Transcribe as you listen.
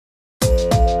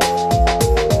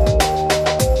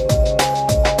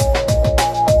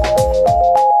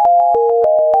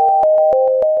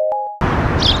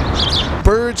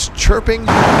chirping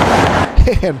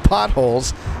and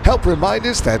potholes help remind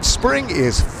us that spring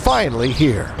is finally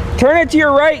here. Turn it to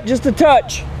your right just a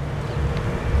touch.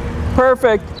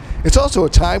 Perfect. It's also a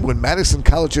time when Madison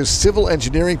College's civil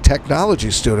engineering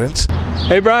technology students,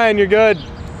 hey Brian, you're good.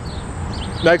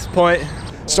 Next point.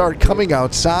 Start coming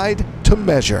outside to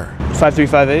measure.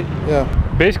 5358?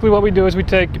 Yeah. Basically what we do is we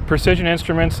take precision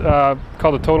instruments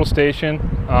called the total station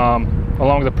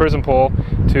along with a prism pole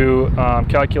to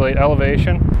calculate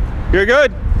elevation. You're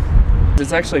good.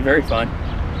 It's actually very fun.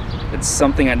 It's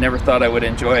something I never thought I would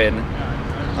enjoy, and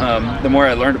the more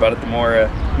I learned about it, the more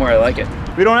I like it.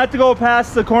 We don't have to go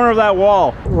past the corner of that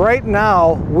wall. Right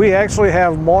now, we actually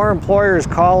have more employers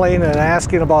calling and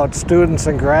asking about students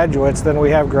and graduates than we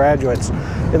have graduates.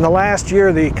 In the last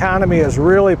year, the economy has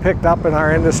really picked up in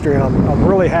our industry, and I'm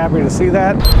really happy to see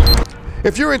that.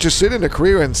 If you're interested in a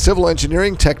career in civil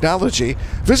engineering technology,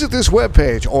 visit this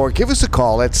webpage or give us a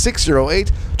call at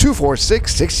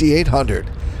 608-246-6800.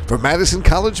 For Madison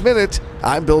College Minute,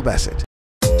 I'm Bill Bessett.